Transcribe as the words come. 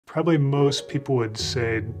probably most people would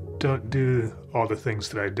say, don't do all the things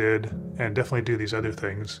that I did and definitely do these other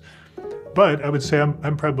things. But I would say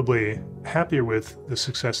I'm probably happier with the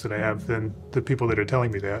success that I have than the people that are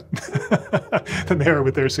telling me that than they are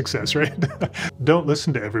with their success, right? Don't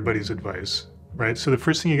listen to everybody's advice, right? So the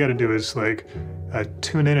first thing you got to do is like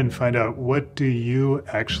tune in and find out, what do you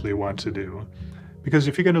actually want to do? Because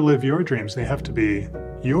if you're going to live your dreams, they have to be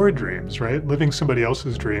your dreams, right? Living somebody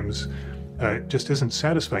else's dreams just isn't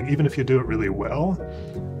satisfying, even if you do it really well.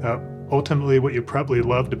 Ultimately, what you probably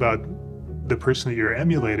loved about the person that you're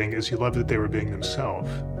emulating is you love that they were being themselves.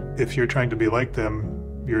 If you're trying to be like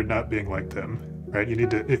them, you're not being like them, right? You need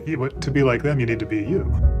to, if you want to be like them, you need to be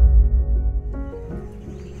you.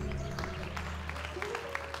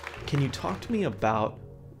 Can you talk to me about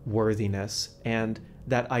worthiness and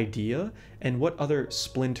that idea, and what other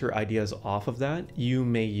splinter ideas off of that you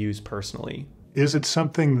may use personally? Is it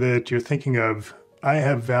something that you're thinking of, I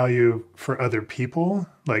have value for other people?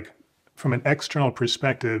 Like from an external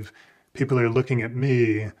perspective, people are looking at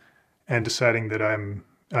me and deciding that I'm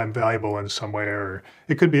valuable in some way, or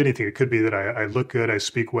it could be anything. It could be that I look good, I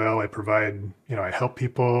speak well, I provide, I help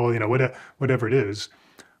people, whatever it is.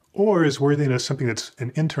 Or is worthiness something that's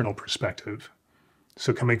an internal perspective?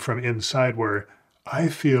 So coming from inside, where I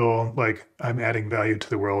feel like I'm adding value to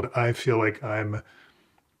the world. I feel like I'm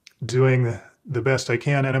doing the best I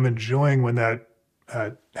can, and I'm enjoying when that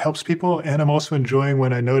helps people. And I'm also enjoying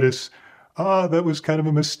when I notice, that was kind of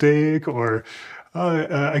a mistake, or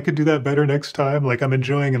I could do that better next time. Like I'm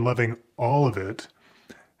enjoying and loving all of it.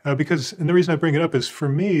 And the reason I bring it up is, for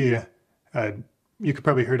me, you could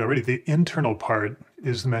probably hear it already, the internal part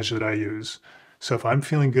is the measure that I use. So if I'm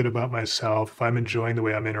feeling good about myself, if I'm enjoying the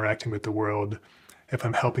way I'm interacting with the world, if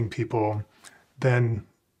I'm helping people, then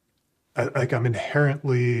I'm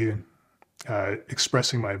inherently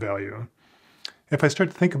expressing my value. If I start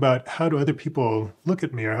to think about, how do other people look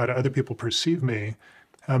at me, or how do other people perceive me,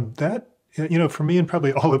 that, for me and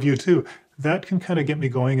probably all of you too, that can kind of get me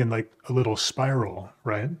going in like a little spiral,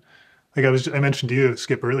 right? Like I mentioned to you,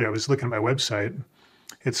 Skip, earlier, I was looking at my website.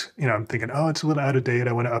 It's, I'm thinking, it's a little out of date.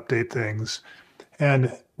 I want to update things.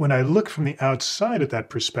 And when I look from the outside at that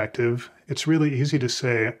perspective, it's really easy to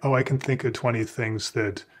say, I can think of 20 things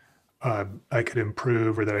that I could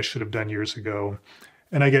improve, or that I should have done years ago.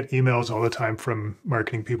 And I get emails all the time from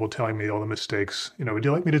marketing people telling me all the mistakes. Would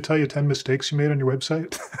you like me to tell you 10 mistakes you made on your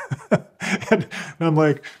website? and I'm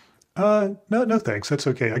like, no, thanks. That's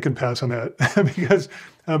okay. I can pass on that. Because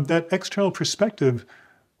that external perspective,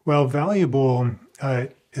 while valuable,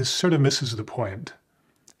 is sort of misses the point.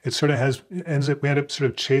 It sort of we end up sort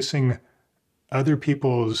of chasing other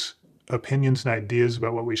people's opinions and ideas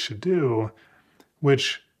about what we should do,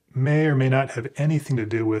 which may or may not have anything to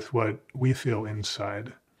do with what we feel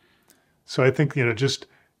inside. So I think, just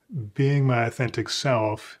being my authentic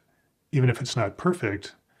self, even if it's not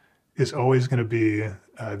perfect, is always going to be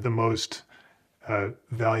the most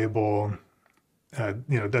valuable,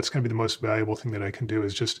 that's going to be the most valuable thing that I can do,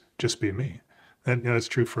 is just be me. And that's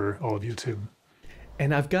true for all of you too.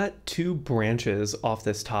 And I've got two branches off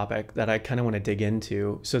this topic that I kind of want to dig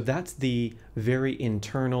into. So that's the very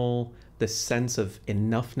internal, the sense of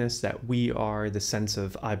enoughness that we are, the sense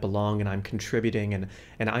of I belong and I'm contributing, and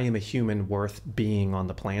I am a human worth being on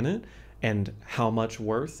the planet, and how much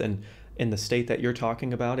worth. And in the state that you're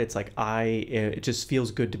talking about, it's like it just feels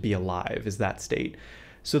good to be alive, is that state.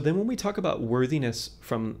 So then when we talk about worthiness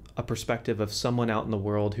from a perspective of someone out in the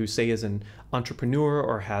world who, say, is an entrepreneur,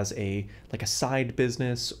 or has a side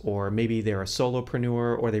business, or maybe they're a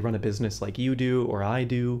solopreneur, or they run a business like you do or I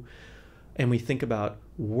do, and we think about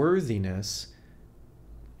worthiness,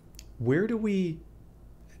 can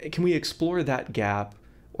we explore that gap,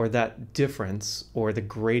 or that difference, or the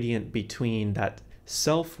gradient between that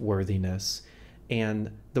self-worthiness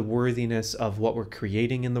and the worthiness of what we're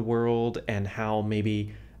creating in the world, and how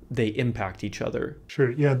maybe they impact each other?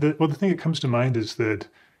 Sure. Yeah. The thing that comes to mind is that,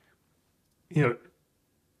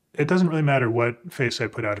 it doesn't really matter what face I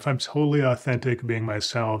put out. If I'm totally authentic, being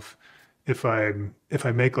myself, if I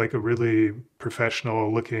make like a really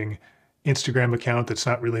professional looking Instagram account that's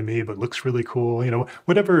not really me but looks really cool,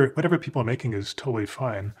 whatever people are making is totally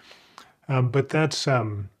fine. But that's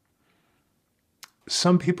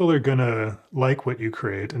some people are gonna like what you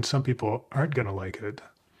create, and some people aren't gonna like it,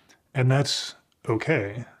 and that's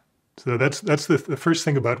okay. So that's the first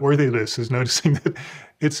thing about worthiness, is noticing that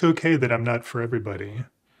it's okay that I'm not for everybody.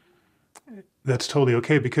 That's totally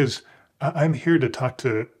okay, because I'm here to talk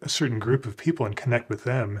to a certain group of people and connect with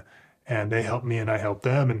them, and they help me and I help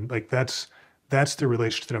them, and like that's the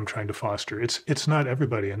relationship that I'm trying to foster. It's not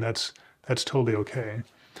everybody, and that's totally okay.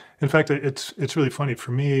 In fact, it's really funny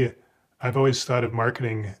for me. I've always thought of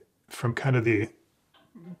marketing from kind of the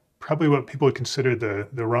probably what people would consider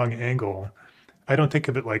the wrong angle. I don't think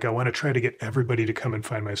of it like I want to try to get everybody to come and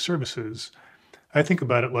find my services. I think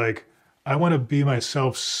about it like I want to be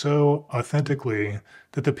myself so authentically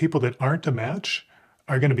that the people that aren't a match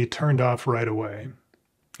are going to be turned off right away.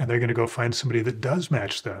 And they're going to go find somebody that does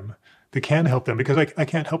match them, that can help them, because I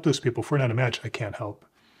can't help those people. If we're not a match, I can't help.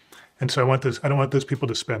 And so I don't want those people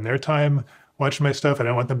to spend their time watching my stuff. I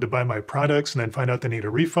don't want them to buy my products and then find out they need a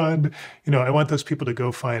refund. I want those people to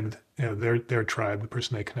go find their tribe, the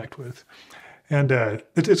person they connect with. And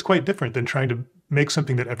it's quite different than trying to make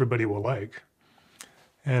something that everybody will like.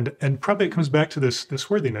 And probably it comes back to this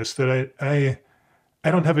worthiness that I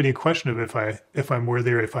don't have any question of if I'm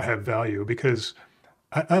worthy or if I have value, because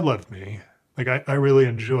I love me. Like I really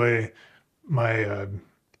enjoy my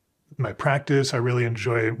my practice. I really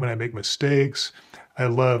enjoy when I make mistakes. I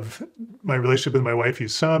love my relationship with my wife. You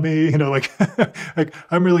saw me, like, like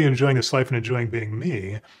I'm really enjoying this life and enjoying being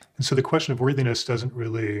me. And so the question of worthiness doesn't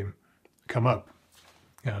really come up.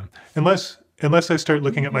 Yeah. Unless I start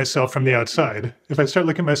looking at myself from the outside. If I start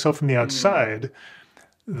looking at myself from the outside,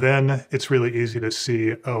 then it's really easy to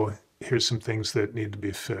see, oh, here's some things that need to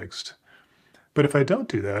be fixed. But if I don't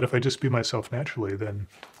do that, if I just be myself naturally, then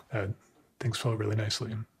things flow really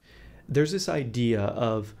nicely. There's this idea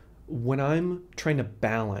of when I'm trying to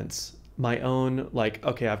balance my own, like,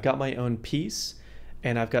 okay, I've got my own piece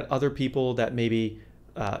and I've got other people that maybe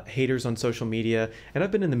haters on social media. And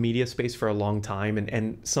I've been in the media space for a long time.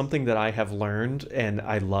 And something that I have learned and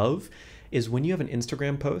I love is when you have an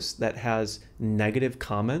Instagram post that has negative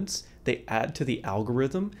comments, they add to the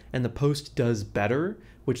algorithm and the post does better,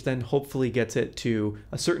 which then hopefully gets it to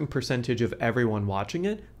a certain percentage of everyone watching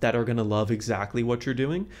it that are going to love exactly what you're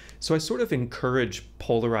doing. So I sort of encourage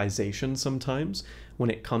polarization sometimes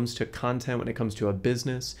when it comes to content, when it comes to a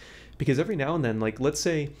business, because every now and then, like let's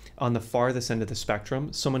say on the farthest end of the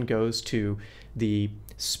spectrum, someone goes to the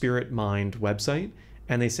Spirit Mind website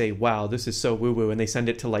and they say, wow, this is so woo-woo. And they send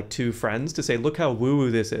it to like 2 friends to say, look how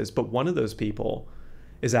woo-woo this is. But one of those people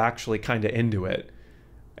is actually kind of into it.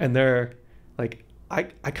 And they're like, I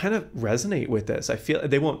kind of resonate with this. I feel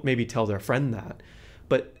they won't maybe tell their friend that,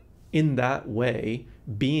 but in that way,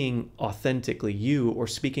 being authentically you or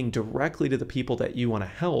speaking directly to the people that you want to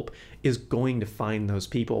help is going to find those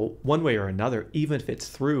people one way or another, even if it's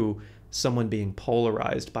through someone being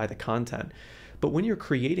polarized by the content. But when you're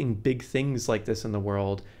creating big things like this in the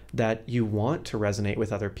world that you want to resonate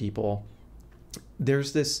with other people,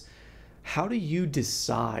 there's this, how do you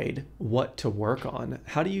decide what to work on?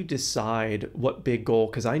 How do you decide what big goal?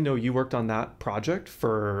 Because I know you worked on that project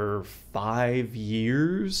for 5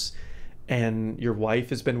 years and your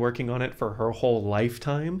wife has been working on it for her whole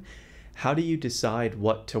lifetime. How do you decide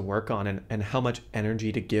what to work on and how much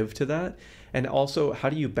energy to give to that? And also, how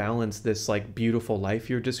do you balance this like beautiful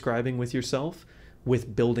life you're describing with yourself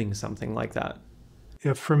with building something like that?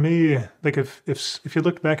 Yeah, for me, like if you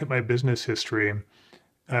look back at my business history,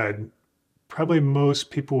 probably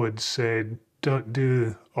most people would say, don't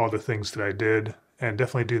do all the things that I did and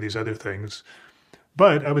definitely do these other things.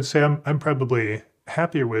 But I would say I'm probably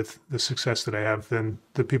happier with the success that I have than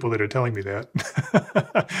the people that are telling me that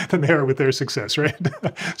than they are with their success, right?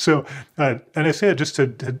 So, and I say it just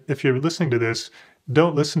if you're listening to this,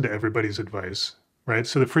 don't listen to everybody's advice, right?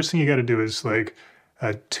 So the first thing you got to do is like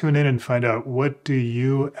tune in and find out, what do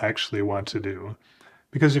you actually want to do?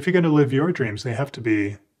 Because if you're going to live your dreams, they have to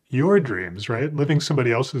be your dreams, right? Living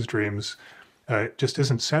somebody else's dreams just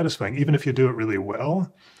isn't satisfying, even if you do it really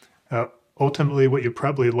well. Ultimately, what you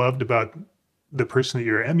probably loved about the person that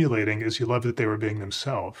you're emulating is you love that they were being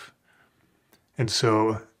themselves. And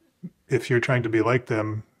so if you're trying to be like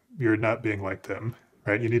them, you're not being like them,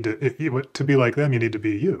 right? You need to be like them, you need to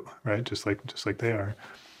be you, right? Just like they are.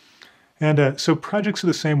 And so projects are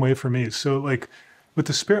the same way for me. So like with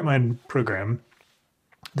the Spirit Mind program,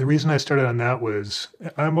 the reason I started on that was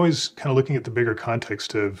I'm always kind of looking at the bigger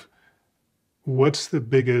context of what's the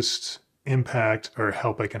biggest impact or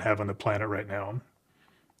help I can have on the planet right now.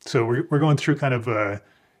 So we're going through kind of a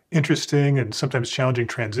interesting and sometimes challenging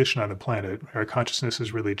transition on the planet. Our consciousness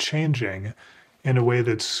is really changing in a way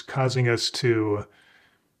that's causing us to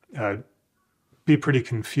be pretty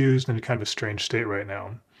confused and in kind of a strange state right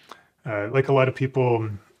now. Like a lot of people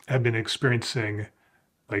have been experiencing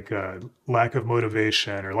like lack of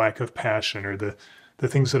motivation or lack of passion, or the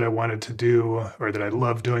things that I wanted to do or that I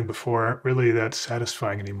loved doing before aren't really that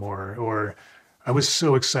satisfying anymore. Or I was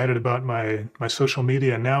so excited about my social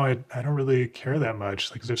media and now I don't really care that much.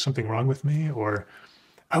 Like, is there something wrong with me? Or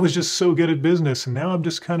I was just so good at business and now I'm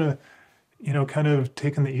just kind of, kind of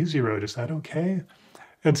taking the easy road. Is that okay?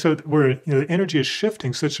 And so the energy is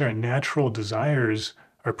shifting such that our natural desires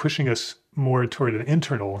are pushing us more toward an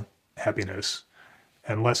internal happiness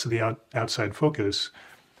and less of the outside focus.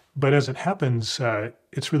 But as it happens,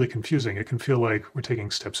 it's really confusing. It can feel like we're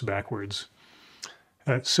taking steps backwards.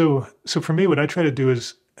 So for me, what I try to do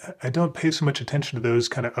is I don't pay so much attention to those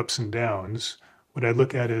kind of ups and downs. What I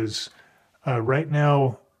look at is right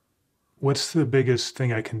now, what's the biggest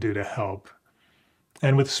thing I can do to help?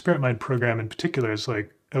 And with the Spirit Mind program in particular, it's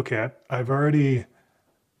like, okay, I've already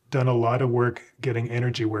done a lot of work getting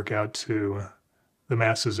energy work out to the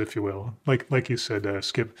masses, if you will. Like you said,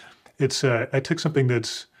 Skip, it's I took something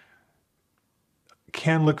that's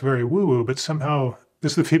can look very woo-woo, but somehow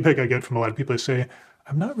this is the feedback I get from a lot of people. They say,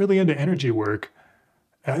 I'm not really into energy work.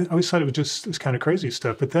 I always thought it was just this kind of crazy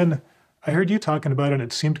stuff. But then I heard you talking about it and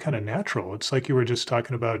it seemed kind of natural. It's like you were just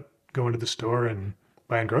talking about going to the store and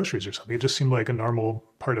buying groceries or something. It just seemed like a normal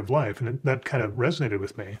part of life. And that kind of resonated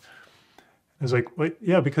with me. I was like, well,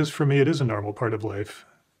 yeah, because for me, it is a normal part of life.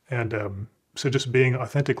 And so just being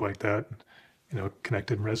authentic like that,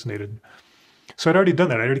 connected and resonated. So I'd already done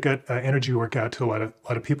that. I already got energy work out to a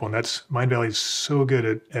lot of people. And that's Mindvalley is so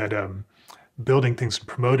good at building things and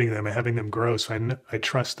promoting them and having them grow. So I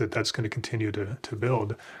trust that that's going to continue to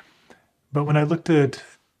build. But when I looked at,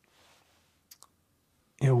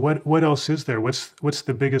 what else is there? What's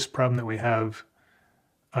the biggest problem that we have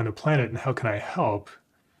on the planet, and how can I help?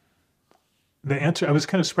 The answer, I was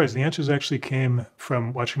kind of surprised. The answers actually came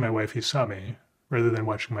from watching my wife Hisami rather than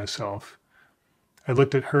watching myself. I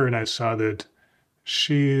looked at her and I saw that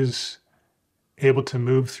she's able to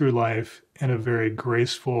move through life in a very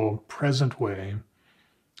graceful, present way.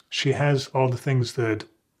 She has all the things that,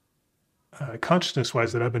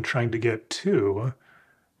 consciousness-wise, that I've been trying to get to,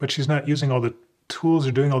 but she's not using all the tools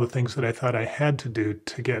or doing all the things that I thought I had to do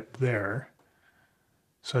to get there.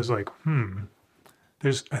 So I was like,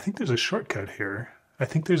 I think there's a shortcut here. I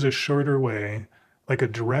think there's a shorter way, like a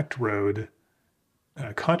direct road,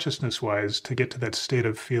 consciousness-wise, to get to that state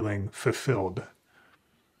of feeling fulfilled.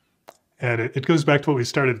 And it goes back to what we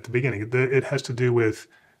started at the beginning. It has to do with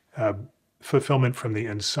fulfillment from the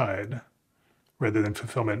inside rather than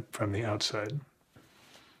fulfillment from the outside.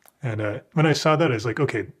 And when I saw that, I was like,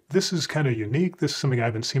 okay, this is kind of unique. This is something I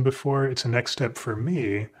haven't seen before. It's a next step for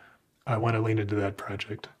me. I want to lean into that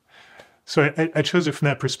project. So I chose it from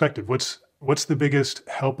that perspective. What's the biggest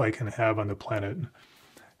help I can have on the planet,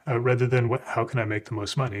 rather than how can I make the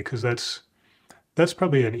most money? Because that's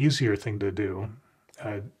probably an easier thing to do.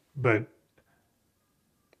 But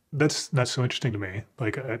that's not so interesting to me.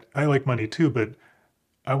 Like I like money too, but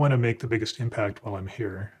I want to make the biggest impact while I'm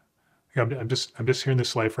here. Like, I'm just here in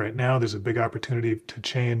this life right now. There's a big opportunity to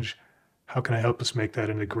change. How can I help us make that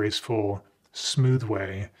in a graceful, smooth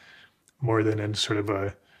way, more than in sort of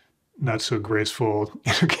a not so graceful,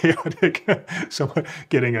 chaotic, somewhat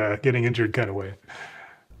getting injured kind of way.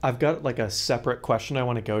 I've got like a separate question I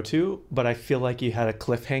want to go to, but I feel like you had a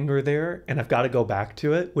cliffhanger there and I've got to go back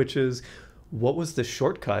to it, which is, what was the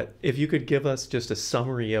shortcut? If you could give us just a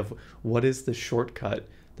summary of what is the shortcut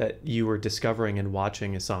that you were discovering and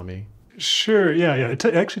watching Isami. Sure. Yeah. It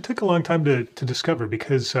actually took a long time to discover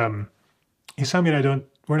because Hisami and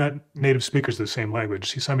we're not native speakers of the same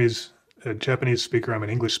language. Hisami's a Japanese speaker. I'm an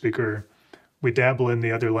English speaker. We dabble in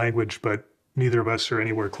the other language, but neither of us are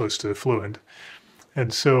anywhere close to fluent.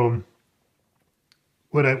 And so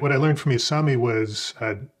what I learned from Hisami was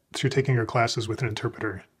through taking her classes with an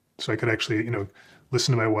interpreter. So I could actually,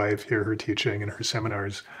 listen to my wife, hear her teaching and her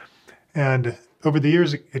seminars. And over the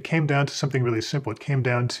years, it came down to something really simple. It came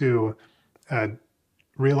down to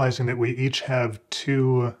realizing that we each have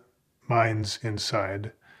two minds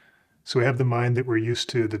inside. So we have the mind that we're used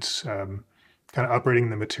to that's kind of operating in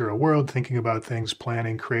the material world, thinking about things,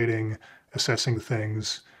 planning, creating, assessing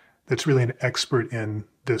things, that's really an expert in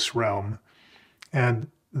this realm. And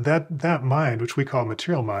that mind, which we call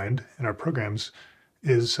material mind in our programs,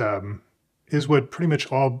 is what pretty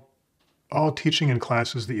much all teaching and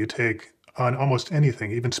classes that you take on almost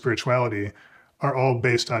anything, even spirituality, are all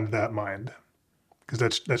based on that mind, because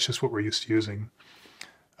that's just what we're used to using.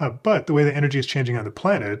 But the way the energy is changing on the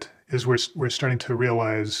planet is we're starting to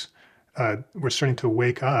realize, we're starting to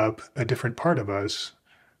wake up a different part of us,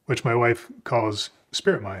 which my wife calls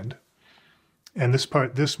spirit mind. And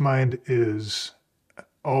this mind is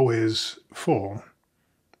always full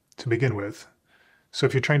to begin with. So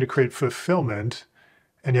if you're trying to create fulfillment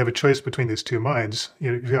and you have a choice between these two minds,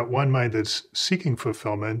 you've got one mind that's seeking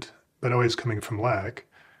fulfillment, but always coming from lack.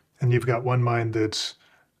 And you've got one mind that's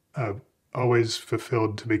always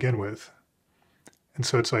fulfilled to begin with. And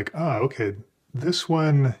so it's like, okay, this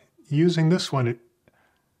one, using this one,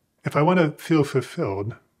 if I want to feel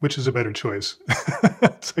fulfilled, which is a better choice,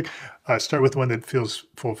 it's like start with one that feels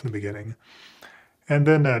full from the beginning. And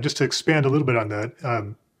then just to expand a little bit on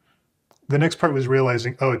that, the next part was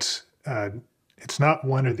realizing, it's not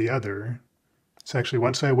one or the other. It's actually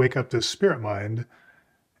once I wake up this spirit mind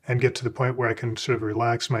and get to the point where I can sort of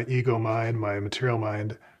relax my ego mind, my material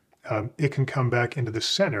mind, it can come back into the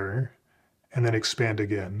center and then expand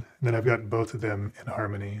again. And then I've got both of them in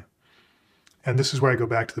harmony. And this is where I go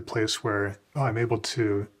back to the place where, I'm able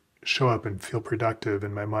to show up and feel productive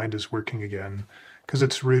and my mind is working again because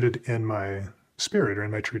it's rooted in my spirit or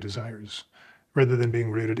in my true desires rather than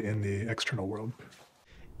being rooted in the external world.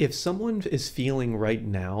 If someone is feeling right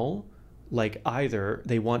now, like either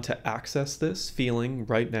they want to access this feeling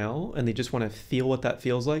right now and they just want to feel what that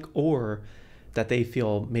feels like, or that they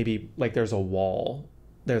feel maybe like there's a wall,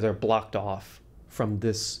 they're blocked off from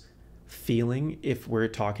this feeling, if we're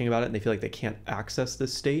talking about it and they feel like they can't access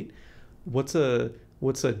this state, what's a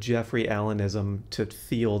Jeffrey Allenism to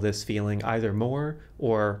feel this feeling either more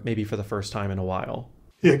or maybe for the first time in a while?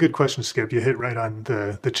 Yeah, good question, Skip. You hit right on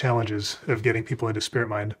the challenges of getting people into spirit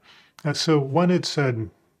mind. So one, it said,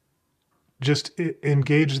 just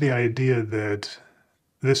engage the idea that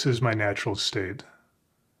this is my natural state.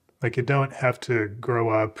 Like you don't have to grow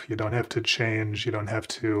up, you don't have to change, you don't have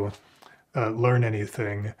to learn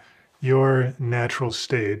anything. Your natural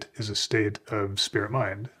state is a state of spirit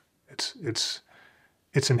mind. It's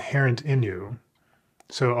inherent in you.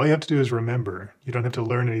 So all you have to do is remember. You don't have to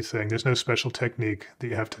learn anything. There's no special technique that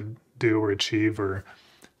you have to do or achieve or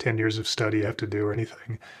 10 years of study you have to do or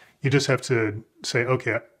anything. You just have to say,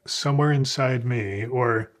 okay, somewhere inside me,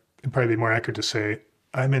 or it'd probably be more accurate to say,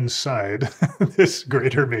 I'm inside this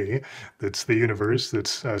greater me, that's the universe,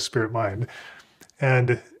 that's spirit mind.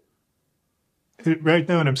 And right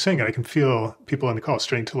now when I'm saying it, I can feel people on the call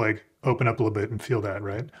starting to like open up a little bit and feel that,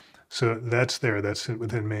 right? So that's there, that's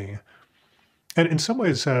within me. And in some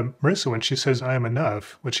ways, Marissa, when she says I am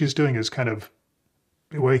enough, what she's doing is kind of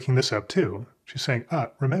waking this up too. She's saying,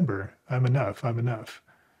 remember, I'm enough, I'm enough.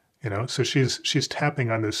 So she's tapping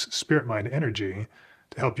on this spirit mind energy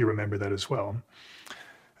to help you remember that as well.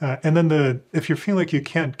 And then if you're feeling like you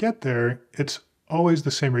can't get there, it's always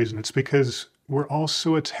the same reason. It's because we're all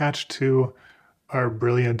so attached to our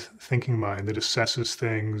brilliant thinking mind that assesses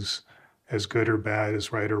things as good or bad,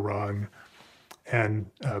 as right or wrong, and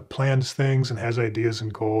plans things and has ideas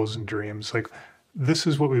and goals and dreams. Like this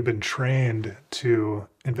is what we've been trained to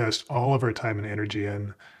invest all of our time and energy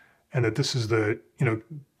in, and that this is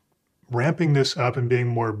ramping this up and being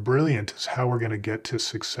more brilliant is how we're going to get to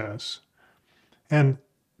success. And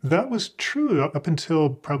that was true up until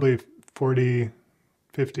probably 40,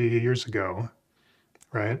 50 years ago,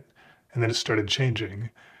 right? And then it started changing.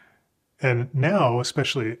 And now,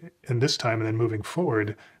 especially in this time and then moving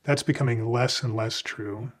forward, that's becoming less and less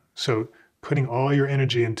true. So putting all your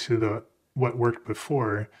energy into what worked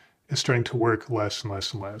before is starting to work less and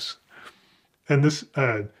less and less. And this,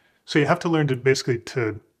 so you have to learn to basically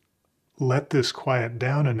to let this quiet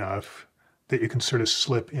down enough that you can sort of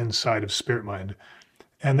slip inside of spirit mind.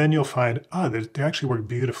 And then you'll find, they actually work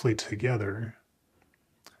beautifully together.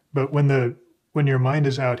 But when your mind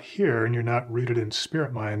is out here and you're not rooted in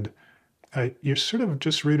spirit mind, you're sort of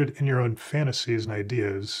just rooted in your own fantasies and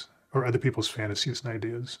ideas, or other people's fantasies and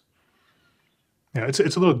ideas. Yeah, it's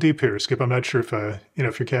a little deep here, Skip. I'm not sure if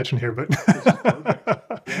if you're catching here, but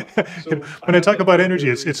when I talk about energy,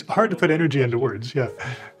 it's hard to put energy into words. Yeah.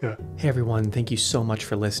 Hey everyone, thank you so much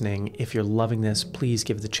for listening. If you're loving this, please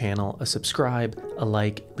give the channel a subscribe, a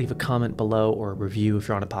like, leave a comment below, or a review if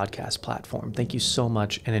you're on a podcast platform. Thank you so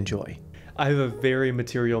much and enjoy. I have a very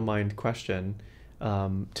material mind question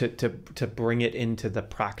to bring it into the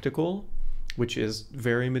practical, which is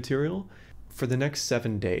very material. For the next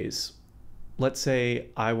 7 days, let's say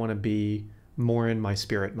I want to be more in my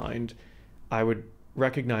spirit mind. I would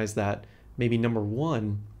recognize that maybe number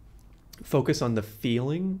one, focus on the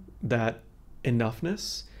feeling, that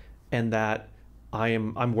enoughness, and that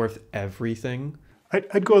I'm worth everything.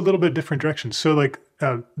 I'd go a little bit different direction. So like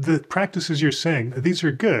the practices you're saying, these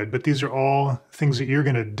are good, but these are all things that you're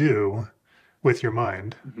going to do with your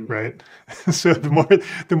mind, right? So the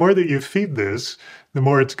more that you feed this, the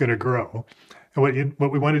more it's going to grow. And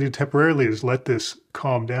what we want to do temporarily is let this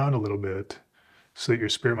calm down a little bit so that your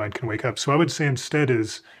spirit mind can wake up. So I would say instead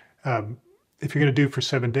is, if you're going to do for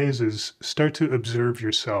 7 days, is start to observe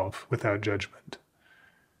yourself without judgment.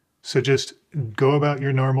 So just go about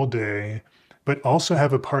your normal day, but also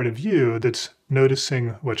have a part of you that's noticing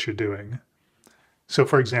what you're doing. So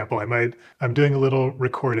for example, I'm doing a little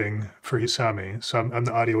recording for Hisami. So I'm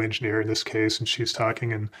the audio engineer in this case, and she's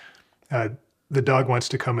talking, and uh, the dog wants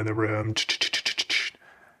to come in the room.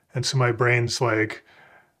 And so my brain's like,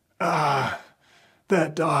 ah,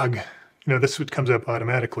 that dog. This what comes up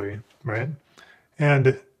automatically, right?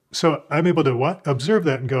 And so I'm able to observe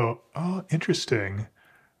that and go, oh, interesting.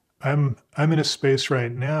 I'm in a space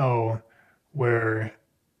right now where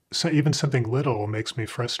even something little makes me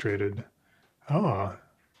frustrated. Oh,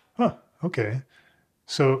 huh, okay.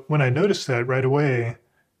 So when I notice that right away,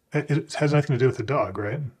 it has nothing to do with the dog,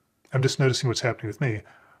 right? I'm just noticing what's happening with me.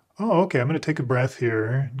 Oh, okay, I'm going to take a breath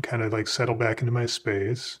here and kind of like settle back into my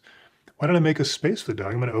space. Why don't I make a space for the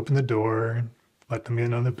dog? I'm going to open the door, let them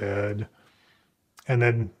in on the bed, and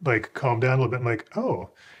then like calm down a little bit. I'm like, oh,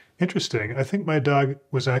 interesting. I think my dog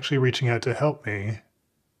was actually reaching out to help me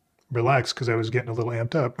relax because I was getting a little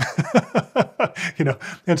amped up,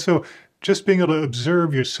 And so just being able to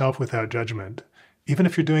observe yourself without judgment, even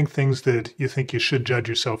if you're doing things that you think you should judge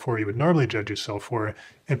yourself for, you would normally judge yourself for,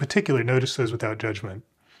 in particular, notice those without judgment.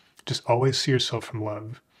 Just always see yourself from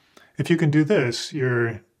love. If you can do this,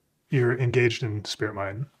 you're engaged in spirit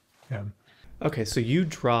mind. Yeah. Okay, so you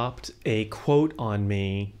dropped a quote on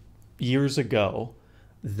me years ago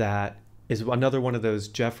that is another one of those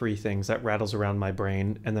Jeffrey things that rattles around my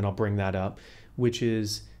brain, and then I'll bring that up, which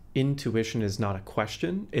is intuition is not a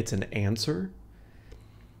question, it's an answer.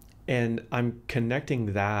 And I'm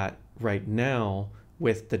connecting that right now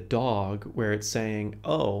with the dog, where it's saying,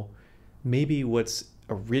 oh, maybe what's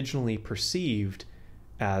originally perceived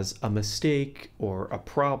as a mistake or a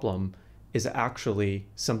problem is actually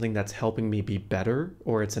something that's helping me be better,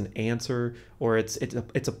 or it's an answer, or it's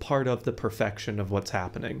a part of the perfection of what's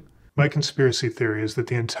happening. My conspiracy theory is that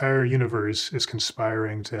the entire universe is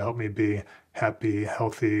conspiring to help me be happy,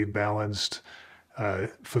 healthy, balanced,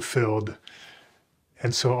 fulfilled.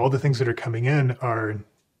 And so all the things that are coming in are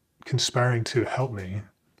conspiring to help me.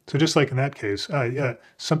 So just like in that case,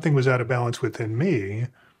 something was out of balance within me.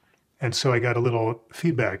 And so I got a little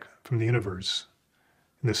feedback from the universe.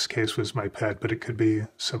 In this case was my pet, but it could be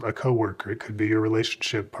a coworker, it could be your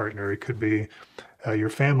relationship partner, it could be your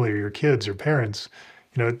family or your kids or parents.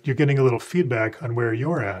 You're getting a little feedback on where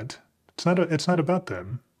you're at. It's not about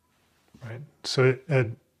them, right? So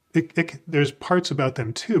there's parts about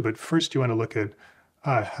them too, but first you want to look at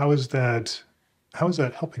how is that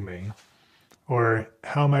helping me, or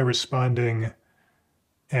how am I responding,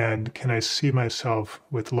 and can I see myself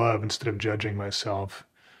with love instead of judging myself?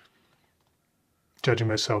 Judging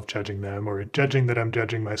myself, judging them, or judging that I'm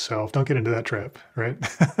judging myself. Don't get into that trap, right?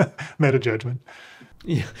 Meta judgment.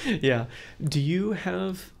 Yeah. Do you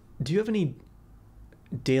have any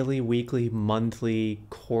daily, weekly, monthly,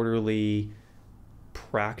 quarterly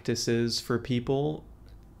practices for people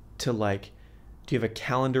to do you have a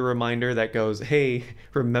calendar reminder that goes, hey,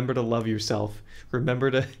 remember to love yourself,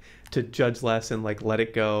 remember to judge less and let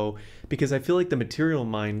it go? Because I feel like the material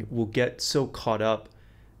mind will get so caught up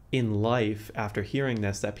in life after hearing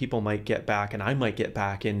this that people might get back, and I might get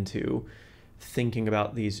back into thinking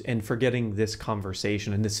about these and forgetting this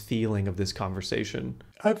conversation and this feeling of this conversation.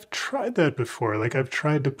 I've tried that before. I've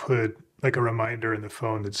tried to put a reminder in the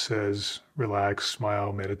phone that says relax,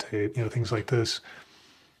 smile, meditate, things like this.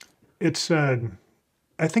 It's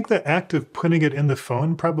I think the act of putting it in the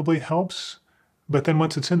phone probably helps, but then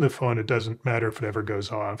once it's in the phone, it doesn't matter if it ever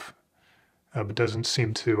goes off. It doesn't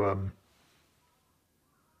seem to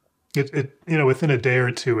within a day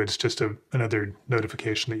or two, it's just another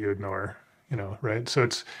notification that you ignore, right? So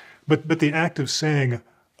but the act of saying,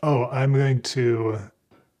 oh, I'm going to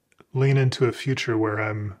lean into a future where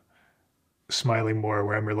I'm smiling more,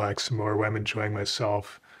 where I'm relaxing more, where I'm enjoying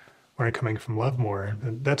myself, where I'm coming from love more,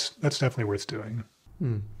 that's definitely worth doing.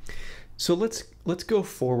 So let's go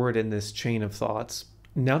forward in this chain of thoughts.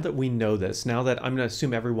 Now that we know this, now that I'm going to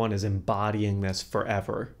assume everyone is embodying this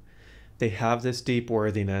forever, they have this deep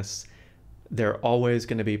worthiness. They're always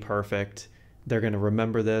going to be perfect. They're going to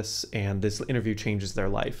remember this, and this interview changes their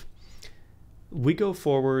life. We go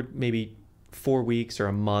forward maybe 4 weeks or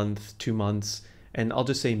a month, 2 months, and I'll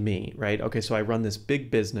just say me, right? Okay, so I run this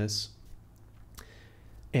big business,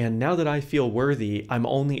 and now that I feel worthy, I'm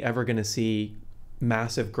only ever going to see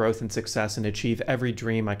massive growth and success and achieve every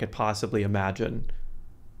dream I could possibly imagine,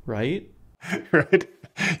 right? Right.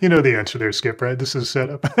 You know the answer there, Skip, right? This is set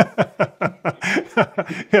up.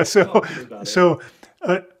 Yeah, so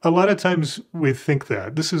a lot of times we think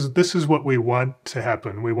that this is what we want to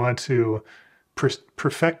happen. We want to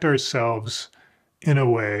perfect ourselves in a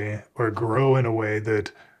way, or grow in a way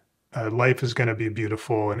that life is going to be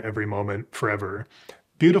beautiful in every moment forever.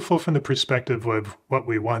 Beautiful from the perspective of what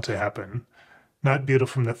we want to happen, not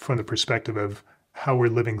beautiful from the perspective of how we're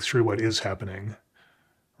living through what is happening,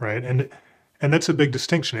 right? And And that's a big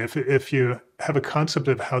distinction. If you have a concept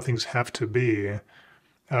of how things have to be,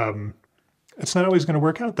 um, it's not always going to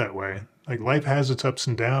work out that way. Like life has its ups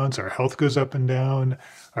and downs. Our health goes up and down.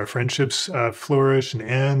 Our friendships flourish and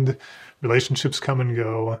end. Relationships come and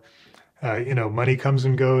go. Money comes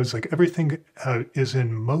and goes. Like everything is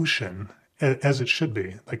in motion as it should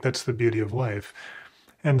be. Like that's the beauty of life.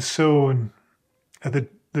 And so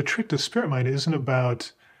the trick to spirit mind isn't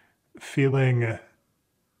about feeling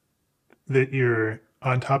that you're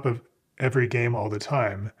on top of every game all the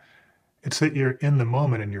time. It's that you're in the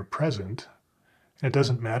moment and you're present. And it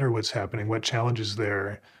doesn't matter what's happening, what challenge is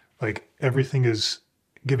there. Like everything is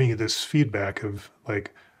giving you this feedback of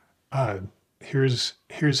like, here's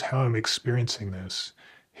how I'm experiencing this.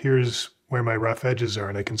 Here's where my rough edges are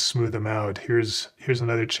and I can smooth them out. Here's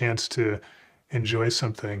another chance to enjoy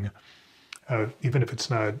something, even if it's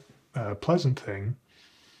not a pleasant thing.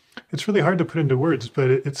 It's really hard to put into words,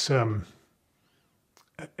 but it's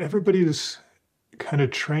everybody's kind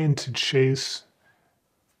of trained to chase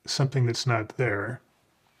something that's not there,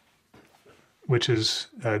 which is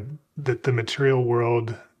that the material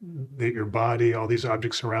world, that your body, all these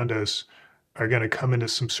objects around us are going to come into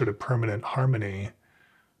some sort of permanent harmony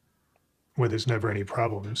where there's never any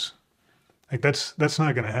problems. Like that's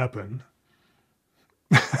not going to happen.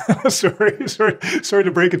 sorry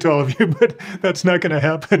to break it to all of you, but that's not going to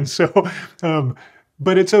happen. So,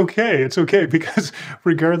 but it's okay. It's okay because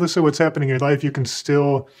regardless of what's happening in your life, you can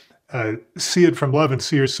still see it from love and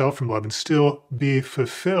see yourself from love and still be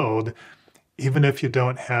fulfilled, even if you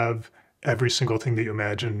don't have every single thing that you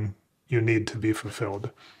imagine you need to be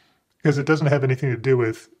fulfilled. Because it doesn't have anything to do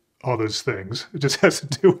with all those things. It just has to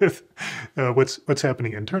do with what's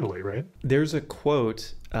happening internally, right? There's a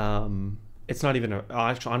quote. It's not even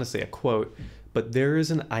honestly a quote, but there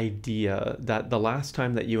is an idea that the last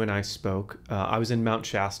time that you and I spoke, I was in Mount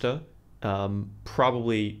Shasta,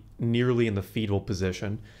 probably nearly in the fetal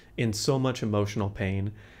position, in so much emotional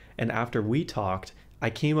pain. And after we talked, I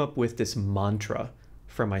came up with this mantra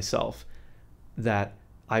for myself that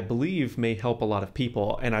I believe may help a lot of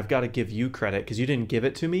people. And I've got to give you credit because you didn't give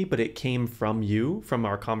it to me, but it came from you, from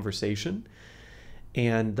our conversation.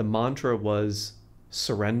 And the mantra was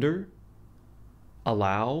surrender,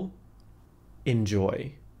 allow,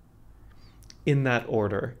 enjoy, in that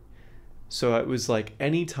order. So it was like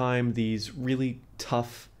anytime these really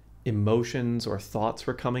tough emotions or thoughts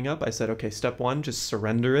were coming up, I said, okay, step one, just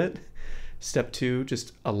surrender it. Step two,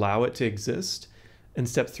 just allow it to exist. And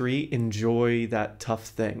step three, enjoy that tough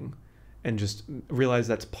thing and just realize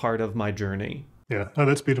that's part of my journey. Yeah. Oh,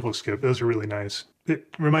 that's beautiful, Skip. Those are really nice. It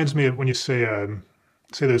reminds me of when you say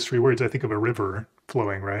those three words, I think of a river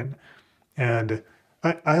flowing, right? And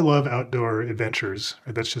I love outdoor adventures.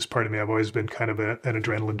 Right? That's just part of me. I've always been kind of an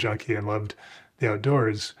adrenaline junkie and loved the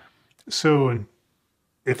outdoors. So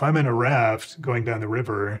if I'm in a raft going down the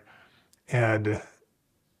river and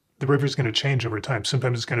the river's going to change over time.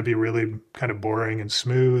 Sometimes it's going to be really kind of boring and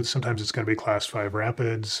smooth. Sometimes it's going to be class 5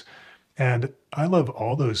 rapids. And I love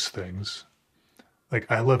all those things. Like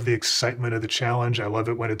I love the excitement of the challenge. I love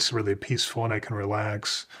it when it's really peaceful and I can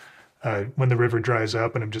relax. When the river dries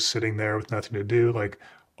up and I'm just sitting there with nothing to do, like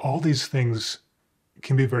all these things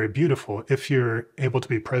can be very beautiful if you're able to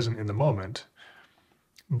be present in the moment.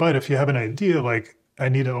 But if you have an idea like I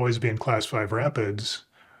need to always be in class 5 rapids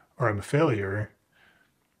or I'm a failure,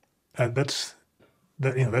 that's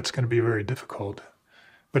going to be very difficult.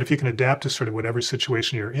 But if you can adapt to sort of whatever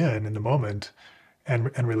situation you're in the moment and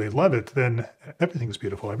really love it, then everything's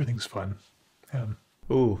beautiful. Everything's fun. Yeah.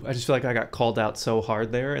 Ooh, I just feel like I got called out so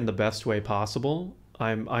hard there in the best way possible.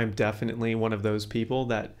 I'm definitely one of those people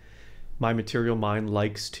that my material mind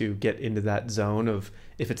likes to get into that zone of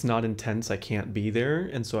if it's not intense, I can't be there.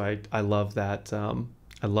 And so I love that.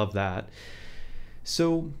 I love that.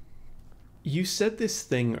 So you said this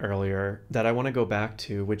thing earlier that I want to go back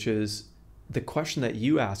to, which is the question that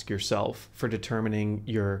you ask yourself for determining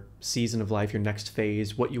your season of life, your next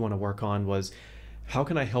phase, what you want to work on was, how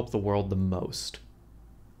can I help the world the most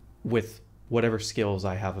with whatever skills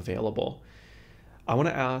I have available? I want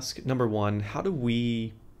to ask, number one, how do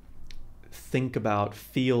we think about,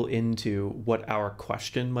 feel into what our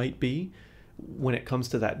question might be when it comes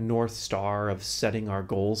to that North Star of setting our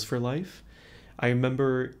goals for life? I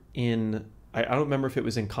remember I don't remember if it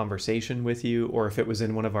was in conversation with you or if it was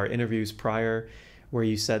in one of our interviews prior, where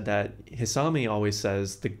you said that Hisami always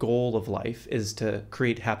says the goal of life is to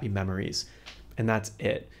create happy memories, and that's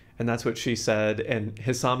it. And that's what she said. And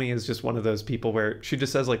Hisami is just one of those people where she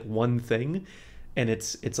just says like one thing and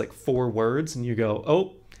it's like 4 words and you go,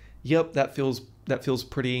 oh, yep, that feels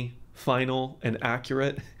pretty final and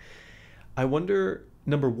accurate. I wonder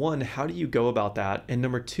number one, how do you go about that? And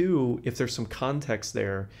number two, if there's some context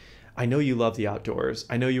there, I know you love the outdoors.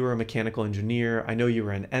 I know you were a mechanical engineer. I know you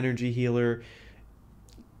were an energy healer,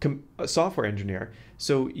 a software engineer.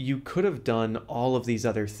 So you could have done all of these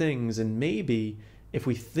other things. And maybe if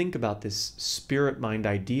we think about this spirit mind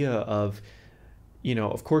idea of,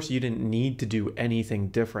 of course, you didn't need to do anything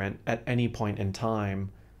different at any point in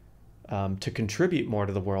time to contribute more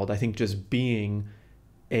to the world. I think just being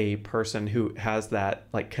a person who has that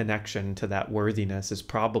like connection to that worthiness is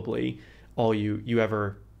probably all you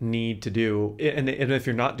ever need to do. And if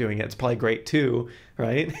you're not doing it, it's probably great too,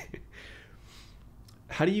 right?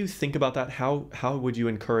 How do you think about that? How would you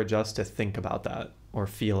encourage us to think about that or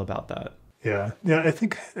feel about that? Yeah. Yeah. I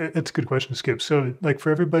think it's a good question, Skip. So, like,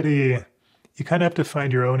 for everybody, you kind of have to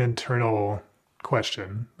find your own internal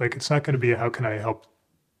question. Like, it's not going to be, how can I help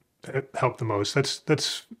the most?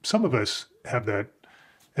 That's some of us have that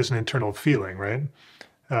as an internal feeling, right?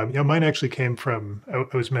 Mine actually came from,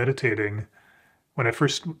 I was meditating when I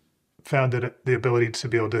first found that the ability to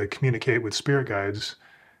be able to communicate with spirit guides.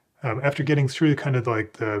 After getting through kind of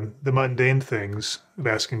like the mundane things of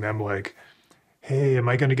asking them, like, hey, am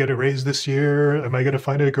I going to get a raise this year? Am I going to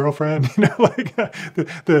find a girlfriend? Like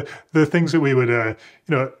the things that we would,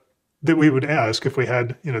 that we would ask if we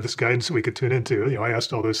had, this guidance that we could tune into. I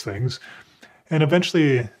asked all those things, and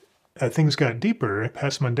eventually things got deeper,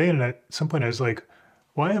 past mundane. And at some point, I was like,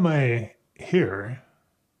 why am I here?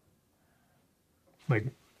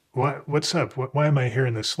 Like, what's up? Why am I here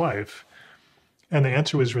in this life? And the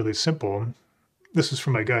answer was really simple. This is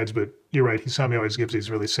from my guides, but you're right. Hisami always gives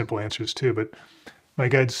these really simple answers too. But my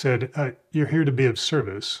guide said, you're here to be of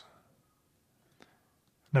service.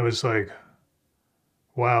 And I was like,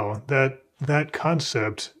 wow, that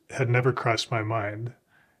concept had never crossed my mind.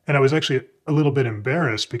 And I was actually a little bit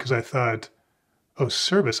embarrassed because I thought, oh,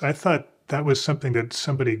 service. I thought that was something that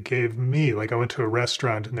somebody gave me. Like, I went to a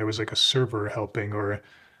restaurant and there was like a server helping, or I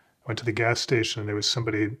went to the gas station and there was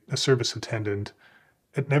somebody, a service attendant.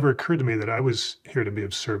 It never occurred to me that I was here to be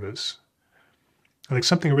of service. And like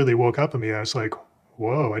something really woke up in me. I was like,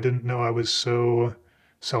 whoa, I didn't know I was so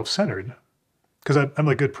self-centered. Because I'm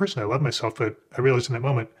a good person. I love myself. But I realized in that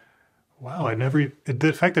moment, wow,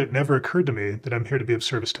 the fact that it never occurred to me that I'm here to be of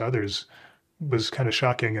service to others was kind of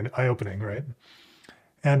shocking and eye-opening, right?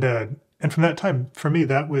 And from that time, for me,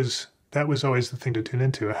 that was always the thing to tune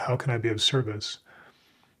into. How can I be of service?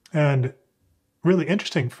 And really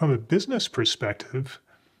interesting from a business perspective,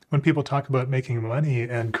 when people talk about making money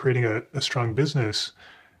and creating a strong business,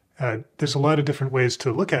 there's a lot of different ways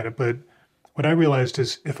to look at it. But what I realized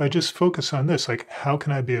is if I just focus on this, like, how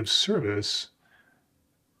can I be of service,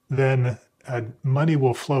 then money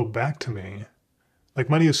will flow back to me. Like,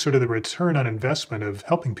 money is sort of the return on investment of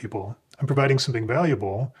helping people. I'm providing something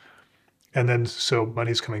valuable, and then so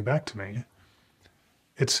money's coming back to me.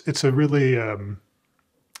 It's a really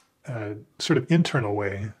sort of internal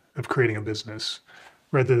way of creating a business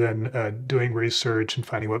rather than doing research and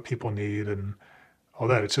finding what people need and all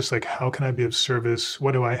that. It's just like, how can I be of service?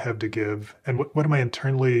 What do I have to give? And what am I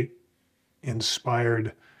internally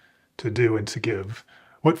inspired to do and to give?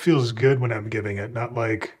 What feels good when I'm giving it? Not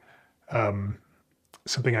like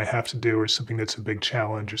something I have to do or something that's a big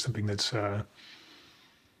challenge or something that's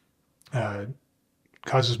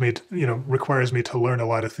causes me to, requires me to learn a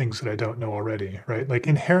lot of things that I don't know already, right? Like,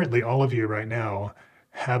 inherently, all of you right now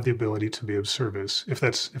have the ability to be of service, if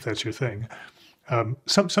that's your thing.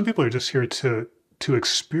 Some people are just here to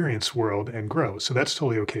experience world and grow, so that's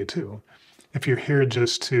totally okay too. If you're here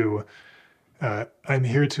just to, I'm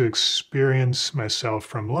here to experience myself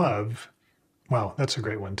from love, wow, that's a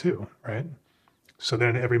great one too, right? So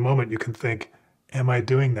then every moment you can think, am I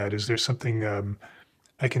doing that? Is there something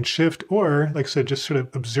I can shift? Or, like I said, just sort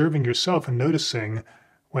of observing yourself and noticing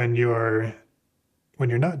when you're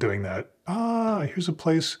not doing that. Here's a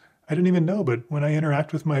place I didn't even know, but when I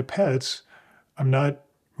interact with my pets, I'm not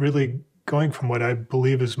really going from what I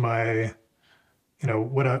believe is my,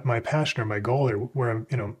 my passion or my goal, or where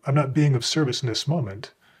I'm not being of service in this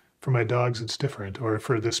moment. For my dogs, it's different, or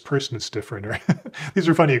for this person, it's different. Or these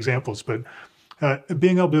are funny examples, but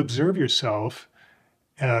being able to observe yourself,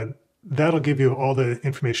 that'll give you all the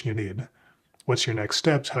information you need. What's your next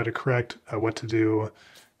steps, how to correct, what to do.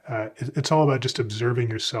 It's all about just observing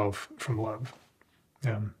yourself from love.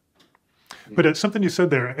 Yeah. But something you said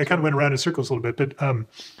there, I kind of went around in circles a little bit, but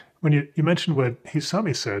when you mentioned what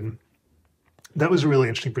Hisami said, that was a really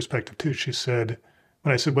interesting perspective too. She said,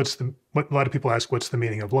 when I said, what a lot of people ask, what's the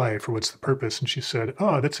meaning of life or what's the purpose? And she said,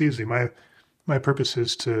 oh, that's easy. My purpose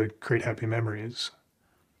is to create happy memories.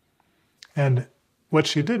 And what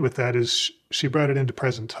she did with that is she brought it into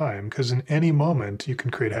present time, because in any moment you can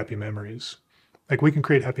create happy memories. Like we can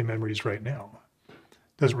create happy memories right now.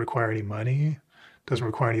 Doesn't require any money, doesn't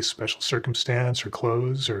require any special circumstance or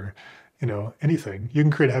clothes or, anything. You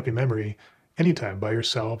can create a happy memory anytime by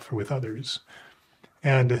yourself or with others.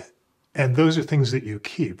 And and those are things that you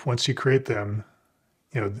keep. Once you create them,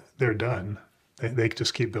 they're done. They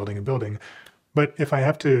just keep building and building. But if I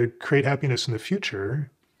have to create happiness in the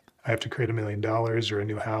future, I have to create $1 million or a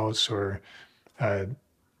new house or,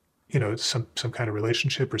 some kind of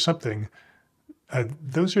relationship or something.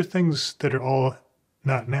 Those are things that are all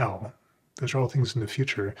not now. Those are all things in the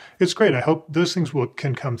future. It's great. I hope those things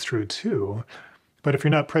can come through too. But if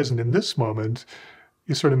you're not present in this moment,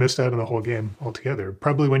 you sort of missed out on the whole game altogether.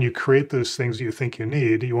 Probably when you create those things you think you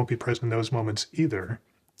need, you won't be present in those moments either.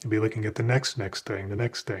 You'll be looking at the next thing, the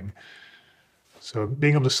next thing. So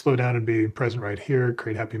being able to slow down and be present right here,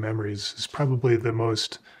 create happy memories, is probably the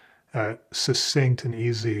most succinct and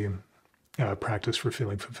easy practice for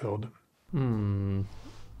feeling fulfilled.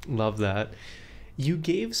 Love that. You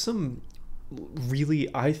gave some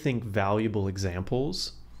really, I think, valuable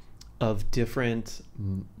examples of different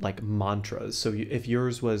like mantras. So if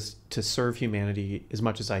yours was to serve humanity as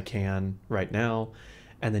much as I can right now,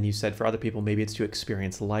 and then you said for other people, maybe it's to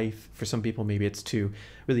experience life. For some people, maybe it's to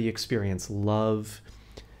really experience love.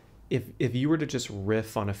 If you were to just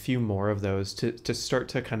riff on a few more of those to start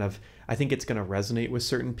to kind of, I think it's going to resonate with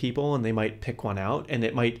certain people and they might pick one out and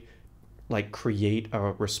it might like create a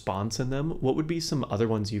response in them. What would be some other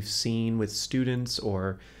ones you've seen with students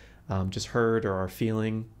or just heard or are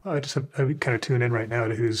feeling? I kind of tune in right now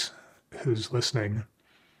to who's listening.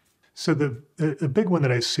 So the big one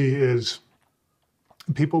that I see is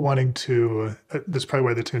people wanting to, that's probably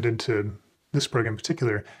why they tuned into this program in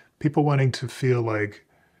particular, people wanting to feel like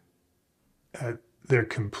they're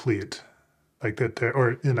complete, like that they're,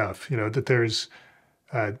 or enough, that there's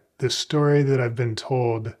this story that I've been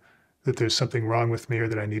told that there's something wrong with me or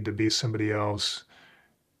that I need to be somebody else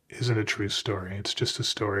isn't a true story. It's just a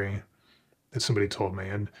story that somebody told me.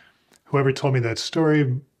 And whoever told me that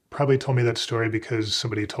story probably told me that story because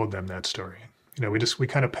somebody told them that story. We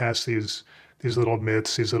kind of pass these little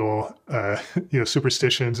myths, these little,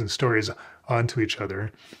 superstitions and stories onto each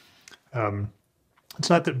other. It's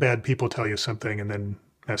not that bad people tell you something and then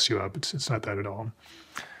mess you up. It's not that at all.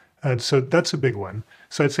 And so that's a big one.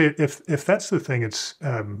 So I'd say if that's the thing, it's,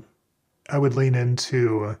 I would lean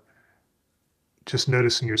into just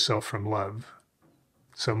noticing yourself from love.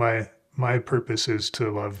 So my purpose is to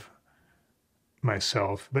love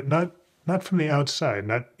myself, but not from the outside.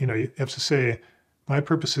 Not, you have to say, my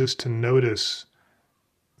purpose is to notice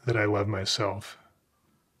that I love myself,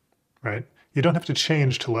 right? You don't have to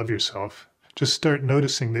change to love yourself. Just start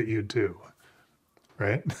noticing that you do,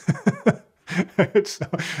 right? So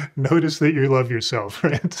notice that you love yourself,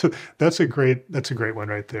 right? So that's a great one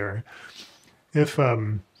right there. If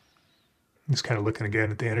I'm just kind of looking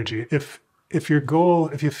again at the energy. If you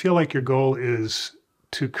feel like your goal is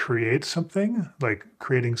to create something, like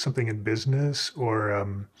creating something in business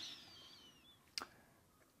or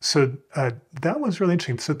that one's really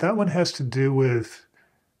interesting. So that one has to do with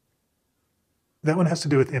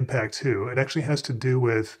impact too. It actually has to do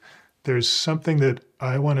with there's something that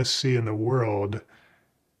I want to see in the world,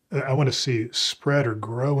 I want to see spread or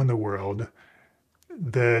grow in the world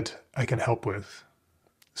that I can help with.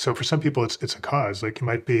 So for some people, it's a cause. Like it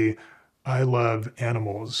might be, I love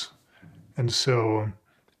animals, and so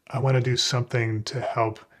I want to do something to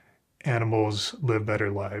help animals live better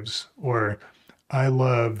lives. Or I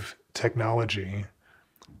love technology.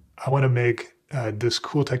 I want to make this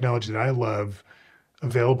cool technology that I love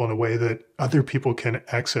available in a way that other people can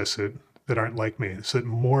access it that aren't like me, so that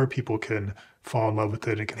more people can fall in love with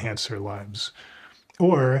it and can enhance their lives.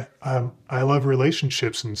 Or I love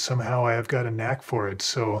relationships and somehow I have got a knack for it.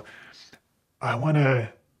 So I want to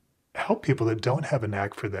help people that don't have a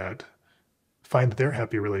knack for that find their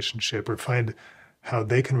happy relationship or find how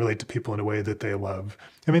they can relate to people in a way that they love.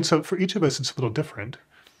 I mean, so for each of us, it's a little different.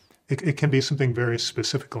 It can be something very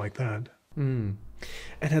specific like that. And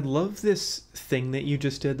I love this thing that you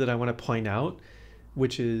just did that I want to point out,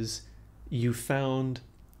 which is you found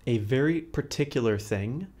a very particular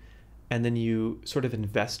thing and then you sort of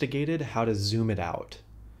investigated how to zoom it out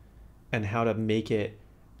and how to make it,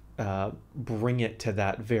 bring it to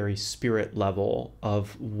that very spirit level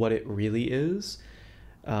of what it really is.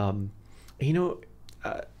 Like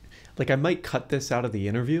I might cut this out of the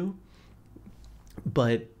interview,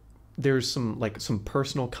 but there's some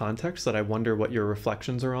personal context that I wonder what your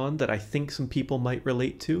reflections are on that I think some people might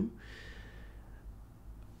relate to.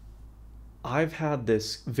 I've had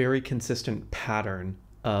this very consistent pattern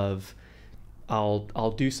of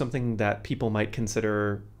I'll do something that people might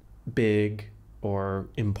consider big or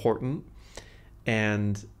important,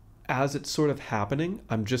 and as it's sort of happening,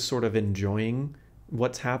 I'm just sort of enjoying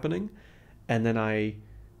what's happening, and then I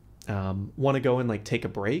want to go and like take a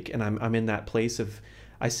break, and I'm in that place of,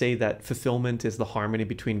 I say that fulfillment is the harmony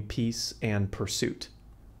between peace and pursuit.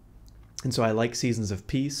 And so I like seasons of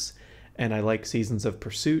peace and I like seasons of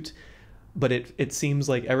pursuit, but it seems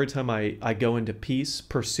like every time I go into peace,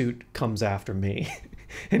 pursuit comes after me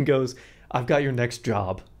and goes, I've got your next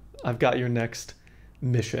job. I've got your next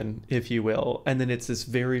mission, if you will. And then it's this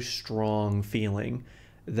very strong feeling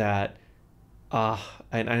that,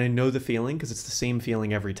 and I know the feeling because it's the same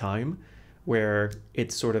feeling every time, where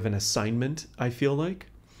it's sort of an assignment, I feel like.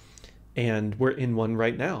 And we're in one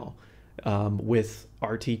right now with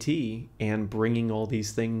RTT and bringing all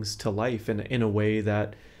these things to life in a way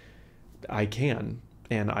that I can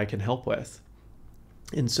and I can help with.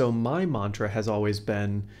 And so my mantra has always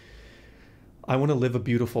been, I want to live a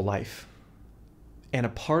beautiful life. And a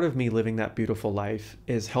part of me living that beautiful life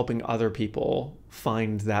is helping other people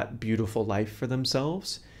find that beautiful life for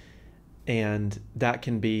themselves. And that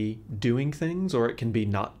can be doing things or it can be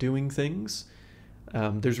not doing things.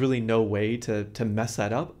 There's really no way to mess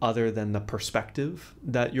that up other than the perspective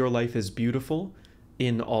that your life is beautiful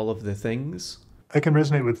in all of the things. I can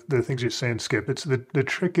resonate with the things you're saying, Skip. It's the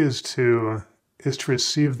trick is to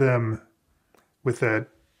receive them with that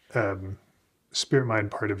spirit mind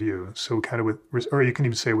part of you. So kind of with, or you can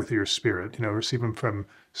even say with your spirit, receive them from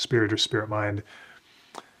spirit or spirit mind.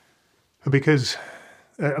 Because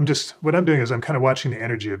what I'm doing is I'm kind of watching the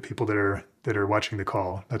energy of people that are watching the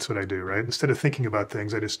call. That's what I do, right? Instead of thinking about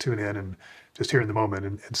things, I just tune in and just hear in the moment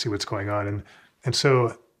and see what's going on. And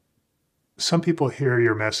so some people hear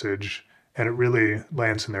your message and it really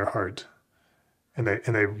lands in their heart and they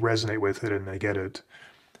resonate with it and they get it.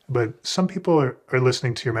 But some people are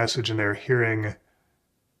listening to your message and they're hearing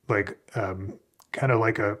like kind of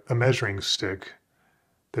like a measuring stick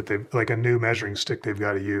that like a new measuring stick they've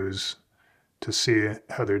got to use to see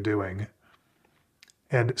how they're doing.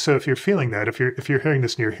 And so if you're feeling that, if you're hearing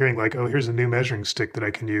this and you're hearing like, oh, here's a new measuring stick that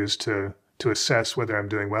I can use to assess whether I'm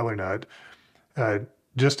doing well or not,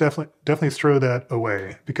 just definitely throw that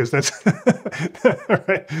away, because that's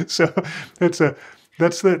right. So that's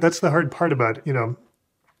the hard part about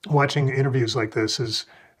watching interviews like this is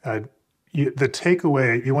the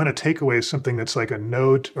takeaway. You want to take away something that's like a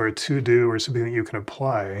note or a to-do or something that you can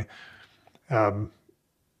apply,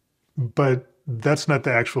 but that's not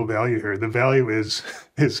the actual value here. The value is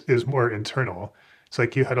more internal. It's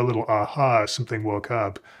like you had a little aha, something woke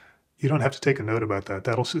up. You don't have to take a note about that.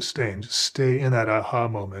 That'll sustain. Just stay in that aha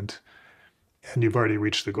moment and you've already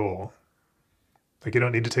reached the goal. Like you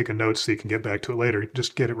don't need to take a note so you can get back to it later.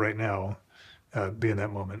 Just get it right now. Be in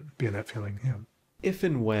that moment, be in that feeling. Yeah. If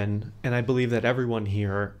and when, and I believe that everyone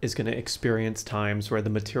here is going to experience times where the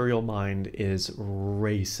material mind is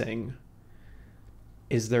racing,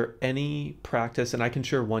 is there any practice, and I can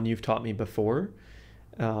share one you've taught me before,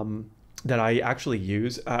 that I actually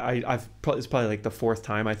use? It's probably like the fourth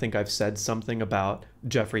time I think I've said something about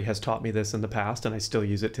Jeffrey has taught me this in the past, and I still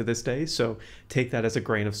use it to this day. So take that as a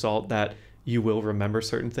grain of salt that you will remember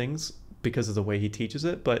certain things because of the way he teaches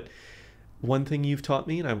it. But one thing you've taught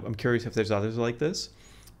me, and I'm curious if there's others like this,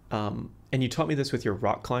 and you taught me this with your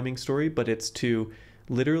rock climbing story, but it's to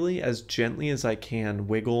literally as gently as I can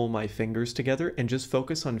wiggle my fingers together and just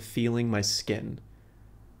focus on feeling my skin.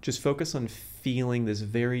 Just focus on feeling this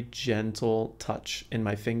very gentle touch in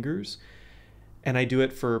my fingers. And I do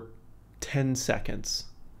it for 10 seconds.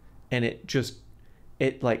 And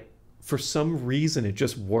it like, for some reason, it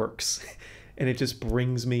just works. And it just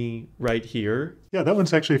brings me right here. Yeah, that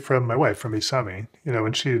one's actually from my wife, from Isami.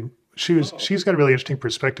 And she's got a really interesting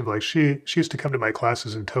perspective. Like she used to come to my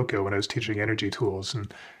classes in Tokyo when I was teaching energy tools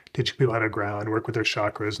and teaching people how to ground, work with their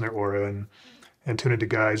chakras and their aura and tune into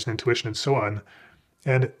guides and intuition and so on.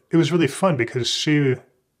 And it was really fun because she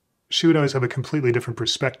would always have a completely different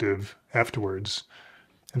perspective afterwards.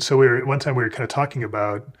 And so one time we were kind of talking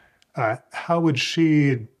about how would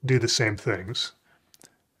she do the same things.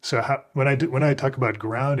 So when I talk about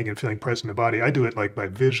grounding and feeling present in the body, I do it like by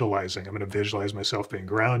visualizing. I'm going to visualize myself being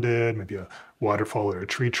grounded, maybe a waterfall or a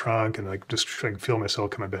tree trunk, and like just try and feel myself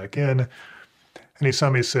coming back in. And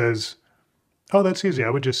Isami says, "Oh, that's easy. I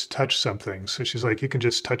would just touch something." So she's like, "You can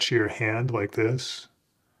just touch your hand like this,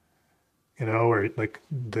 or like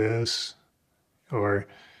this, or."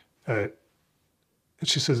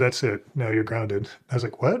 She says, "That's it. Now you're grounded." I was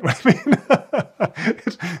like, "What? What do you mean?"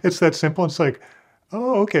 It's that simple. It's like,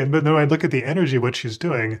 oh, okay. But then I look at the energy of what she's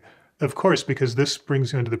doing. Of course, because this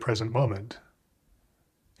brings you into the present moment.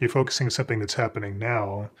 You're focusing on something that's happening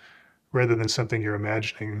now rather than something you're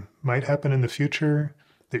imagining might happen in the future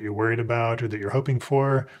that you're worried about or that you're hoping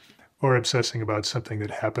for, or obsessing about something that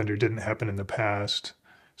happened or didn't happen in the past,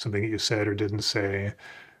 something that you said or didn't say.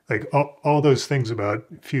 Like all those things about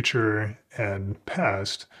future and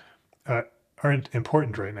past uh, aren't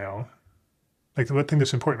important right now. Like the one thing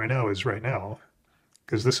that's important right now is right now,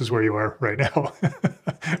 because this is where you are right now.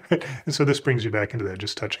 Right? And so this brings you back into that,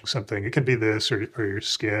 just touching something. It can be this or your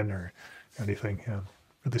skin or anything. Yeah,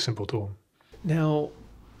 really simple tool. Now,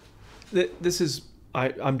 this is,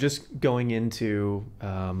 I'm just going into,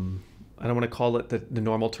 I don't want to call it the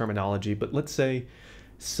normal terminology, but let's say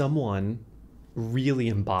someone really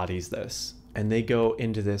embodies this and they go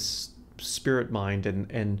into this spirit mind,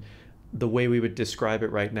 and the way we would describe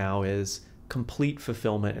it right now is complete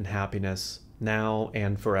fulfillment and happiness now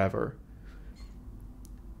and forever.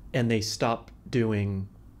 And they stop doing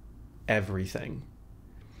everything.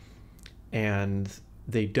 And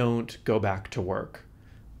they don't go back to work.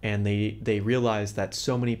 And they realize that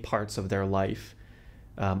so many parts of their life,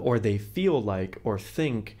 or they feel like or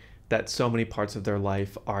think that so many parts of their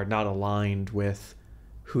life are not aligned with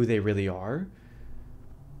who they really are.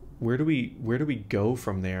 Where do we go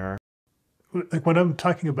from there? Like what I'm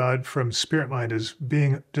talking about from spirit mind is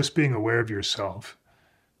just being aware of yourself.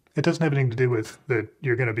 It doesn't have anything to do with that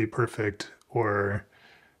you're going to be perfect or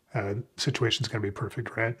situation's going to be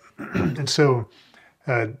perfect, right? And so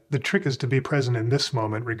the trick is to be present in this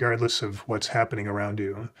moment, regardless of what's happening around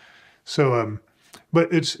you. So,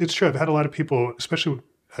 but it's true. I've had a lot of people, especially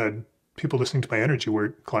people listening to my energy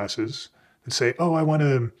work classes, that say, "Oh, I want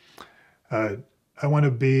to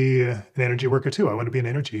be an energy worker too. I want to be an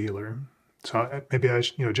energy healer. So maybe I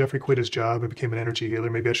should, Jeffrey quit his job and became an energy healer.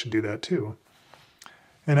 Maybe I should do that too."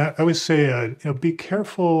 And I always say, be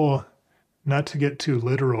careful not to get too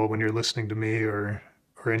literal when you're listening to me or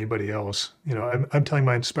anybody else. I'm telling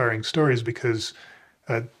my inspiring stories because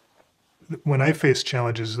when I face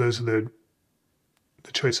challenges, those are the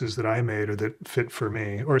choices that I made or that fit for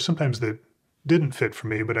me, or sometimes that didn't fit for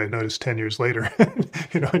me, but I noticed 10 years later,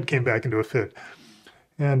 it came back into a fit.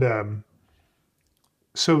 And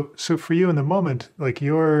so for you in the moment, like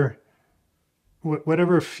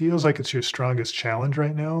whatever feels like it's your strongest challenge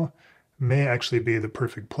right now may actually be the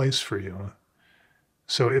perfect place for you.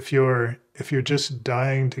 So if you're just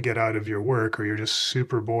dying to get out of your work or you're just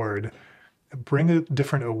super bored, bring a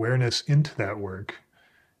different awareness into that work.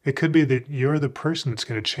 It could be that you're the person that's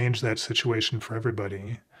going to change that situation for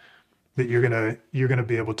everybody, that you're going to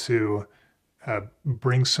be able to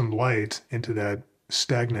bring some light into that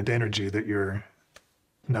stagnant energy that you're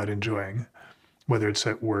not enjoying, whether it's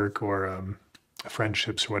at work or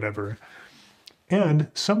friendships or whatever. And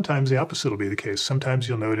sometimes the opposite will be the case. Sometimes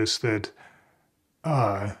you'll notice that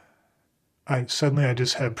I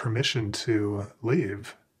just have permission to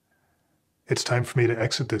leave. It's time for me to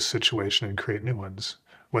exit this situation and create new ones,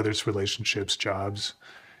 whether it's relationships, jobs,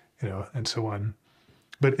 and so on.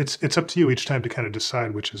 But it's up to you each time to kind of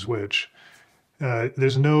decide which is which.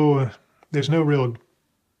 There's no real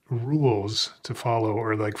rules to follow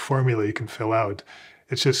or like formula you can fill out.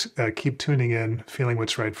 It's just keep tuning in, feeling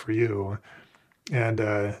what's right for you,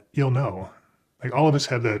 and you'll know. Like all of us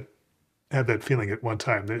have that feeling at one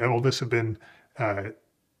time. All of us have been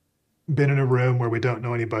in a room where we don't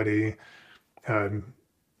know anybody.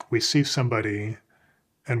 We see somebody,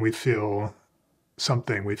 and we feel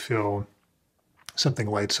something. We feel something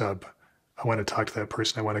lights up. I want to talk to that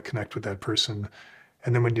person. I want to connect with that person.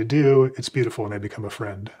 And then when you do, it's beautiful, and they become a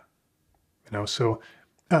friend. So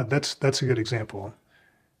that's a good example.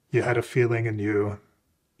 You had a feeling, and you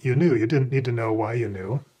knew. You didn't need to know why you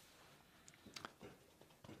knew.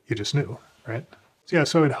 You just knew, right? Yeah.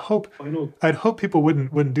 So I'd hope people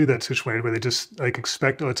wouldn't do that situation where they just like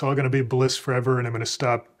expect, it's all going to be bliss forever, and I'm going to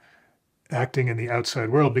stop acting in the outside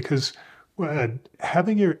world, because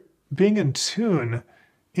being in tune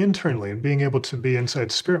internally and being able to be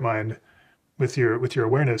inside spirit mind with your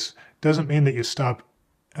awareness doesn't mean that you stop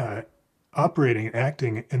operating and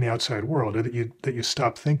acting in the outside world, or that you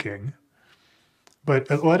stop thinking. But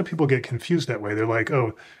a lot of people get confused that way. They're like,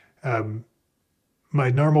 my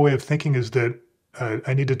normal way of thinking is that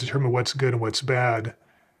I need to determine what's good and what's bad,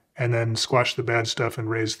 and then squash the bad stuff and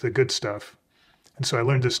raise the good stuff. And so I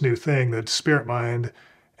learned this new thing, that's spirit mind.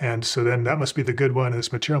 And so then that must be the good one, and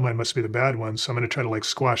this material mind must be the bad one. So I'm going to try to like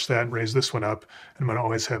squash that and raise this one up. And I'm going to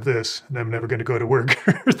always have this, and I'm never going to go to work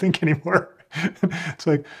or think anymore. It's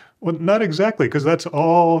like, well, not exactly, because that's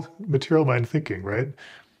all material mind thinking, right?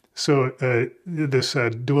 So this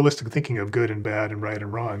dualistic thinking of good and bad and right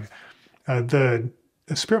and wrong,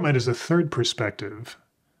 a spirit mind is a third perspective.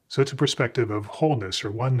 So it's a perspective of wholeness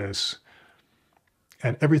or oneness,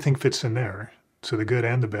 and everything fits in there. So the good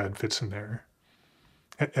and the bad fits in there.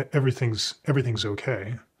 Everything's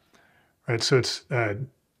okay, right? So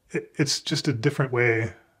it's just a different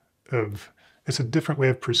way of it's a different way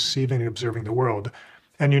of perceiving and observing the world.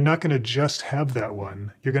 And you're not going to just have that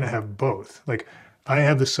one. You're going to have both. Like I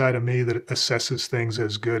have the side of me that assesses things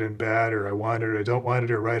as good and bad, or I want it or I don't want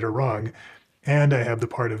it, or right or wrong. And I have the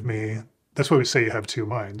part of me. That's why we say you have two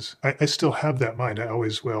minds. I still have that mind. I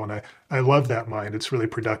always will. And I love that mind. It's really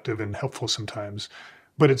productive and helpful sometimes.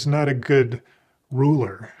 But it's not a good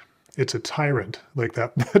ruler. It's a tyrant. Like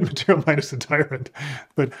that material mind is a tyrant.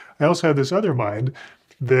 But I also have this other mind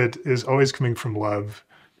that is always coming from love.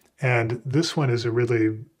 And this one is a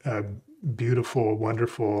really beautiful,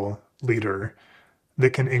 wonderful leader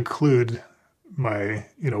that can include my,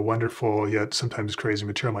 wonderful yet sometimes crazy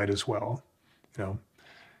material mind as well.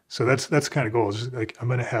 So that's kind of goal. Is like I'm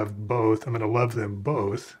going to have both. I'm going to love them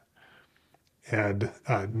both. And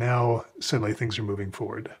now suddenly things are moving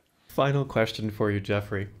forward. Final question for you,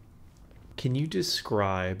 Jeffrey. Can you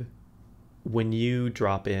describe when you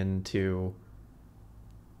drop into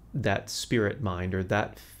that spirit mind, or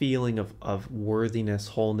that feeling of worthiness,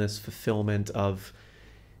 wholeness, fulfillment, of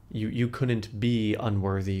you couldn't be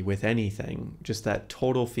unworthy with anything, just that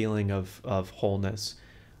total feeling of wholeness?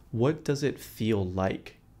 What does it feel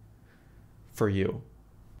like for you?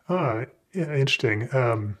 Yeah, interesting.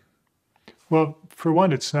 Well, for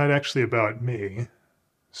one, it's not actually about me.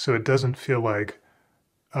 So it doesn't feel like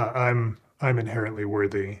I'm inherently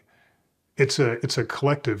worthy. It's a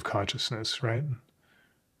collective consciousness, right?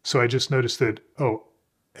 So I just noticed that, oh,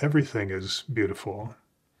 everything is beautiful.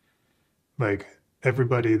 Like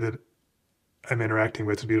everybody that I'm interacting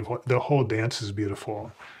with is beautiful. The whole dance is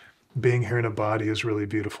beautiful. Being here in a body is really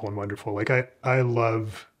beautiful and wonderful. Like I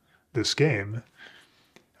love this game.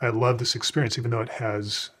 I love this experience, even though it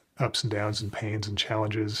has ups and downs and pains and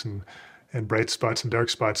challenges and bright spots and dark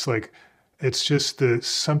spots. Like it's just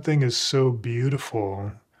something is so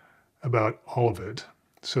beautiful about all of it.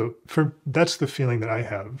 So that's the feeling that I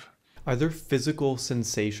have. Are there physical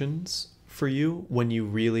sensations for you when you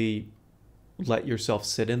really let yourself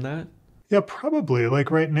sit in that? Yeah, probably.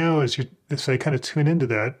 Like right now, as I kind of tune into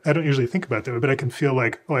that, I don't usually think about that, but I can feel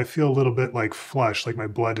like, oh, I feel a little bit like flush, like my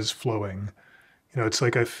blood is flowing. It's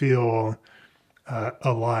like I feel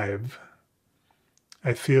alive.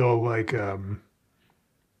 I feel like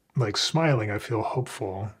smiling. I feel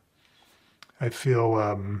hopeful. I feel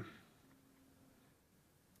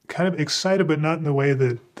kind of excited, but not in the way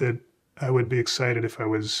that I would be excited if I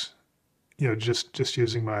was, just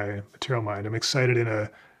using my material mind. I'm excited in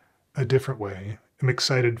a different way. I'm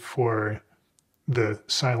excited for the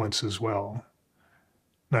silence as well,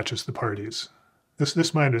 not just the parties.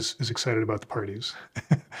 This mind is excited about the parties,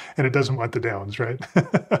 and it doesn't want the downs, right?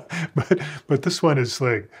 but this one is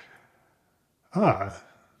like,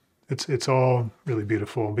 it's all really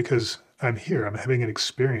beautiful because I'm here. I'm having an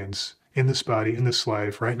experience in this body, in this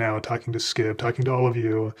life, right now, talking to Skip, talking to all of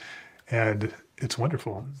you, and it's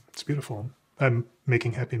wonderful. It's beautiful. I'm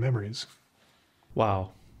making happy memories.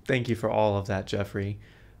 Wow. Thank you for all of that, Jeffrey.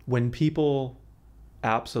 When people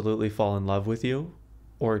absolutely fall in love with you,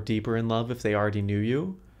 or deeper in love if they already knew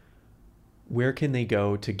you, where can they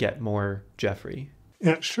go to get more Jeffrey?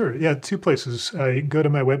 Yeah, sure. Yeah, two places. Go to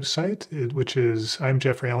my website, which is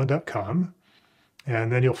imjeffreyallen.com,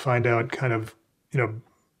 and then you'll find out kind of,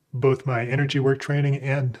 both my energy work training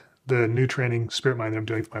and the new training, Spirit Mind, that I'm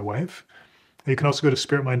doing for my wife. You can also go to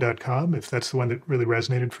spiritmind.com if that's the one that really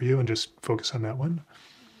resonated for you, and just focus on that one.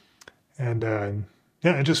 And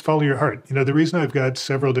and just follow your heart. The reason I've got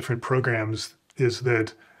several different programs is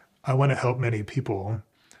that I want to help many people.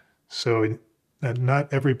 So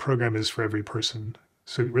not every program is for every person.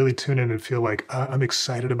 So really tune in and feel like, I'm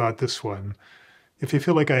excited about this one. If you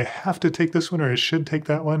feel like I have to take this one or I should take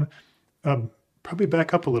that one, probably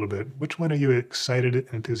back up a little bit. Which one are you excited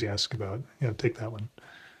and enthusiastic about? Take that one.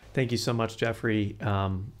 Thank you so much, Jeffrey.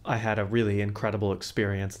 I had a really incredible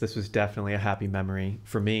experience. This was definitely a happy memory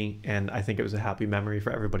for me, and I think it was a happy memory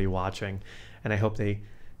for everybody watching. And I hope they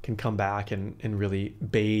can come back and really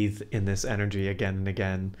bathe in this energy again and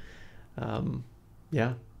again.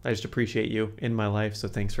 I just appreciate you in my life, so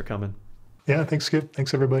thanks for coming. Yeah, thanks, Skip.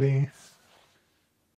 Thanks, everybody.